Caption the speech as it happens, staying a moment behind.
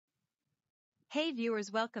Hey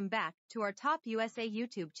viewers, welcome back to our Top USA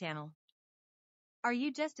YouTube channel. Are you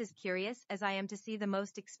just as curious as I am to see the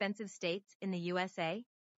most expensive states in the USA?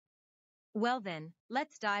 Well then,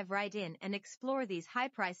 let's dive right in and explore these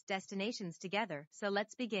high-priced destinations together, so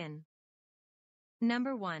let's begin.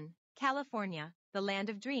 Number 1. California, the land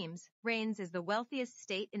of dreams, reigns as the wealthiest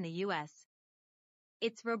state in the US.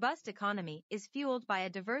 Its robust economy is fueled by a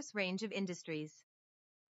diverse range of industries.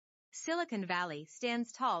 Silicon Valley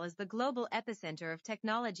stands tall as the global epicenter of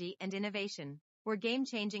technology and innovation, where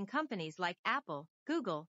game-changing companies like Apple,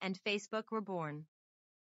 Google, and Facebook were born.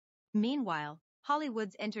 Meanwhile,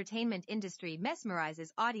 Hollywood's entertainment industry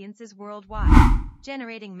mesmerizes audiences worldwide,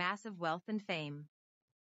 generating massive wealth and fame.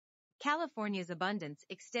 California's abundance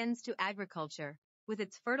extends to agriculture, with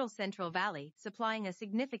its fertile Central Valley supplying a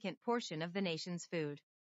significant portion of the nation's food.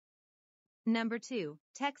 Number 2.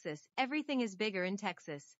 Texas. Everything is bigger in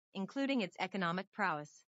Texas, including its economic prowess.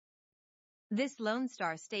 This Lone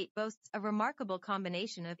Star state boasts a remarkable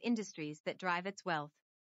combination of industries that drive its wealth.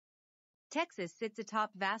 Texas sits atop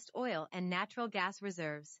vast oil and natural gas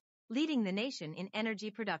reserves, leading the nation in energy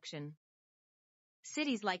production.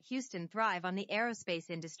 Cities like Houston thrive on the aerospace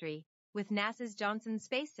industry, with NASA's Johnson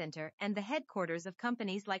Space Center and the headquarters of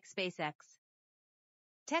companies like SpaceX.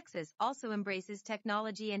 Texas also embraces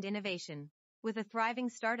technology and innovation, with a thriving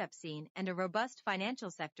startup scene and a robust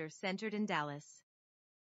financial sector centered in Dallas.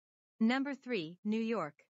 Number 3. New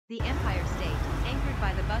York. The Empire State, anchored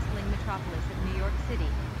by the bustling metropolis of New York City,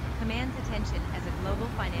 commands attention as a global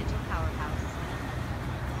financial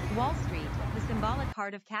powerhouse. Wall Street, the symbolic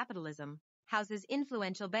heart of capitalism, houses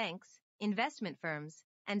influential banks, investment firms,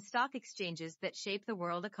 and stock exchanges that shape the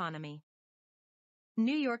world economy.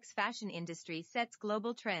 New York's fashion industry sets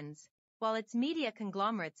global trends, while its media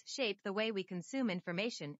conglomerates shape the way we consume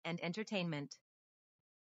information and entertainment.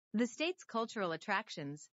 The state's cultural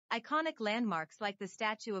attractions, iconic landmarks like the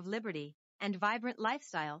Statue of Liberty, and vibrant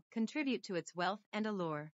lifestyle contribute to its wealth and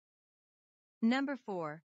allure. Number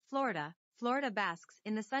 4. Florida. Florida basks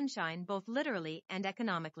in the sunshine both literally and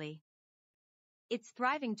economically. Its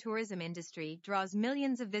thriving tourism industry draws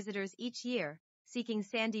millions of visitors each year, seeking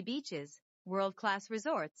sandy beaches, world-class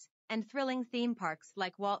resorts, and thrilling theme parks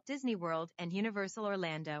like Walt Disney World and Universal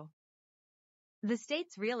Orlando. The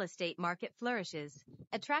state's real estate market flourishes,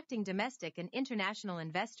 attracting domestic and international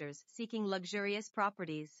investors seeking luxurious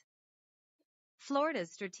properties.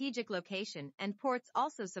 Florida's strategic location and ports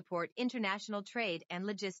also support international trade and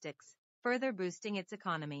logistics, further boosting its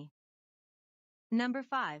economy. Number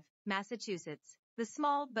 5. Massachusetts. The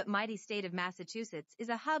small but mighty state of Massachusetts is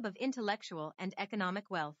a hub of intellectual and economic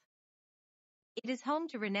wealth. It is home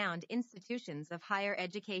to renowned institutions of higher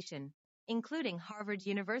education, including Harvard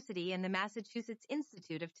University and the Massachusetts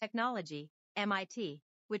Institute of Technology, MIT,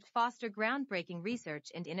 which foster groundbreaking research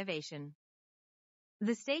and innovation.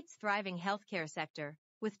 The state's thriving healthcare sector,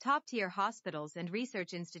 with top-tier hospitals and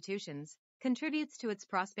research institutions, contributes to its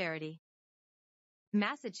prosperity.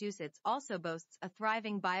 Massachusetts also boasts a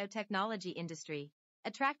thriving biotechnology industry,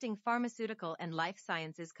 attracting pharmaceutical and life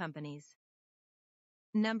sciences companies.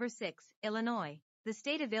 Number 6. Illinois. The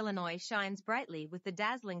state of Illinois shines brightly with the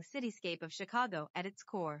dazzling cityscape of Chicago at its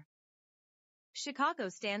core. Chicago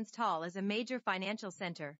stands tall as a major financial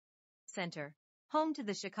center, home to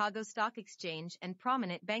the Chicago Stock Exchange and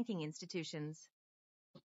prominent banking institutions.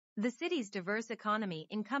 The city's diverse economy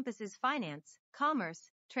encompasses finance,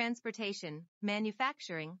 commerce, transportation,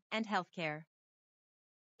 manufacturing, and healthcare.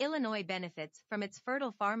 Illinois benefits from its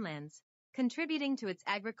fertile farmlands, contributing to its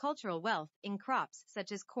agricultural wealth in crops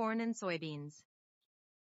such as corn and soybeans.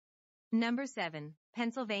 Number 7.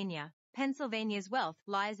 Pennsylvania. Pennsylvania's wealth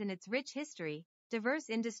lies in its rich history, diverse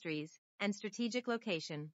industries, and strategic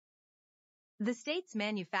location. The state's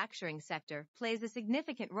manufacturing sector plays a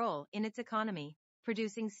significant role in its economy,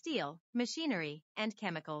 producing steel, machinery, and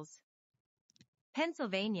chemicals.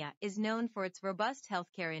 Pennsylvania is known for its robust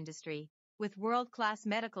healthcare industry, with world-class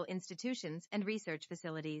medical institutions and research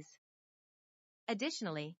facilities.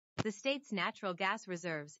 Additionally, the state's natural gas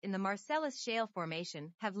reserves in the Marcellus Shale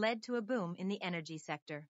Formation have led to a boom in the energy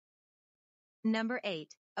sector. Number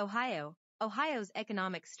 8. Ohio. Ohio's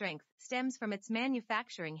economic strength stems from its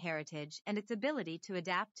manufacturing heritage and its ability to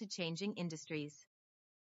adapt to changing industries.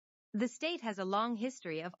 The state has a long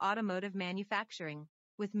history of automotive manufacturing,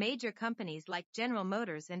 with major companies like General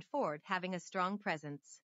Motors and Ford having a strong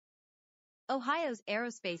presence. Ohio's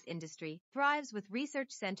aerospace industry thrives with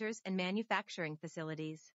research centers and manufacturing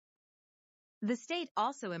facilities. The state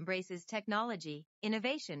also embraces technology,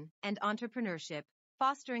 innovation, and entrepreneurship,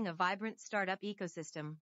 fostering a vibrant startup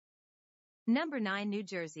ecosystem. Number 9. New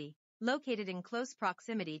Jersey. Located in close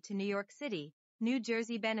proximity to New York City, New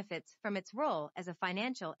Jersey benefits from its role as a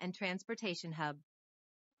financial and transportation hub.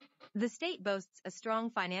 The state boasts a strong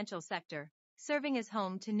financial sector, serving as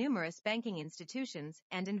home to numerous banking institutions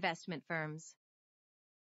and investment firms.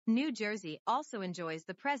 New Jersey also enjoys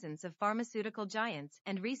the presence of pharmaceutical giants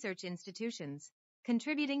and research institutions,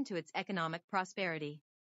 contributing to its economic prosperity.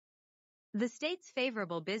 The state's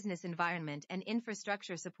favorable business environment and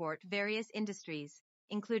infrastructure support various industries,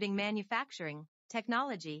 including manufacturing,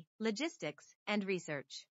 technology, logistics, and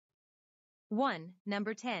research. 1.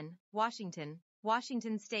 Number 10, Washington.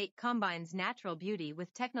 Washington state combines natural beauty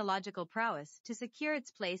with technological prowess to secure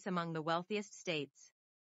its place among the wealthiest states.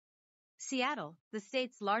 Seattle, the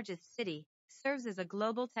state's largest city, serves as a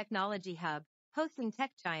global technology hub, hosting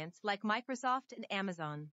tech giants like Microsoft and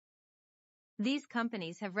Amazon. These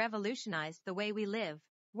companies have revolutionized the way we live,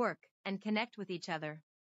 work, and connect with each other.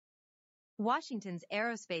 Washington's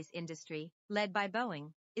aerospace industry, led by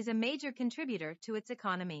Boeing, is a major contributor to its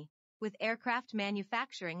economy, with aircraft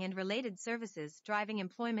manufacturing and related services driving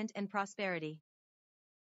employment and prosperity.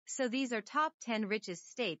 So these are top 10 richest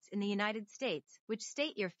states in the United States. Which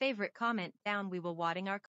state your favorite? Comment down. We will wadding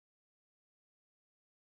our